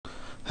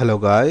Hello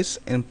guys,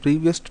 in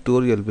previous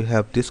tutorial we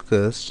have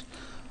discussed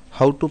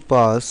how to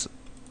pass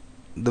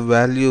the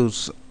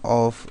values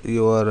of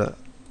your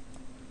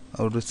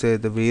how to say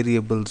the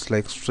variables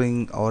like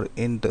string or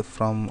int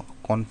from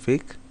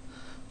config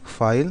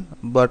file,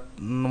 but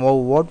now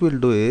what we'll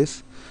do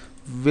is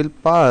we'll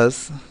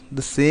pass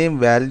the same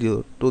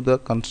value to the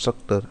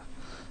constructor.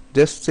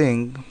 Just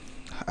think,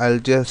 I'll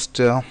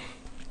just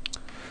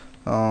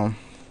um,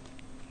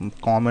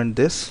 comment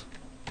this,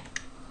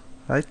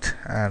 right,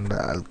 and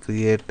I'll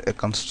create a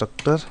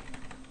constructor.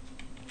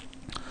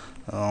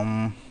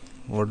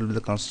 What will be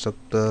the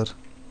constructor?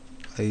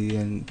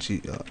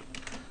 INGR,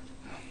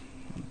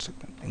 one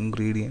second,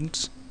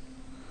 ingredients,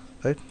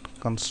 right,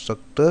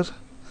 constructor.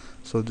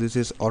 So this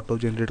is auto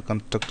generated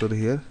constructor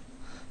here.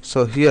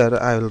 So here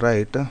I will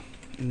write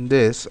in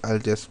this, I'll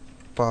just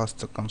pass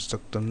the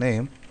constructor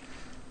name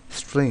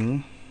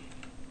string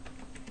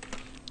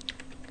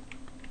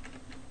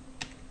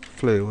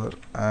flavor,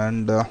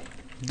 and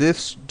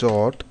this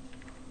dot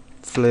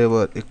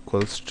flavor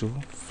equals to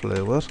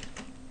flavor,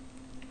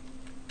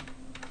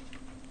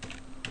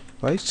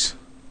 right?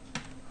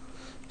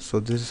 So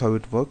this is how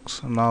it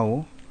works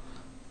now.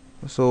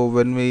 So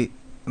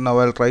now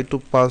I'll try to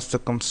pass the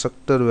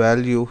constructor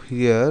value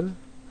here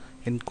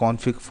in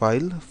config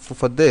file.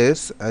 For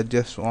this I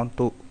just want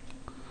to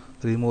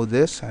remove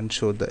this and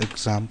show the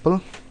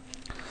example.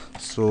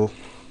 So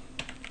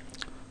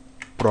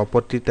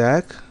property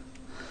tag,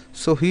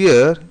 so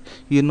here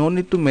you no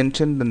need to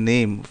mention the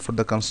name for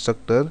the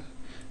constructor,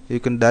 you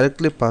can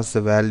directly pass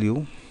the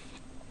value.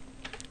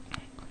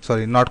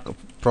 Sorry, not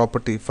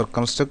property. For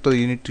constructor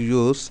you need to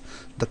use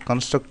the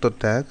constructor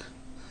tag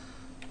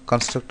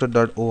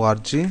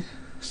constructor.org.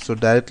 so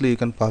directly you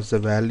can pass the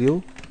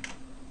value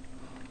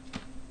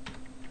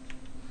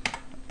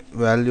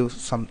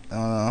some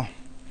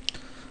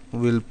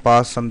we'll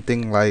pass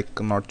something like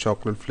not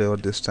chocolate flavor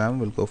this time,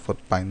 we'll go for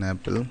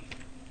pineapple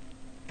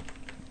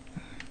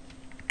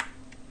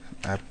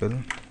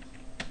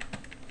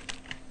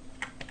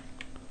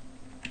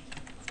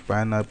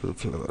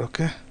flavor.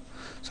 Okay,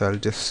 so I'll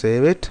just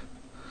save it.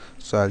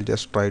 So I'll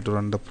just try to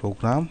run the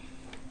program,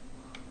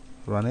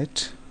 run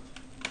it,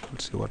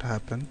 let's see what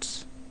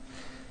happens.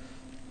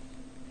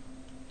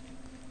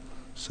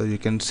 So you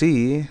can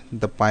see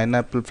the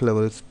pineapple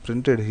flavor is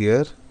printed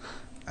here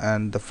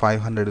and the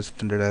 500 is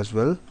printed as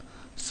well.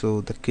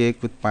 So the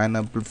cake with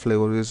pineapple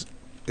flavor is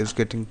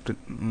getting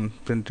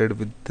printed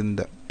within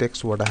the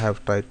text what I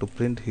have tried to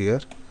print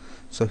here.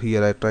 So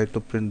here I tried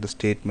to print the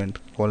statement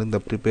calling the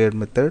prepared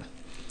method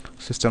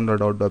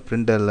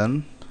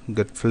system.out.println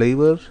get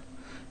flavor,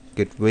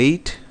 get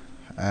weight,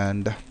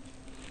 and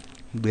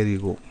there you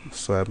go.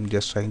 So I'm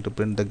just trying to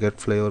print the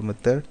get flavor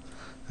method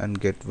and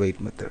get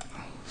weight method.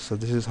 So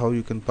this is how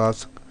you can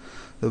pass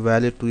the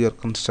value to your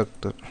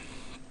constructor.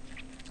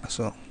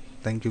 So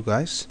thank you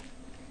guys.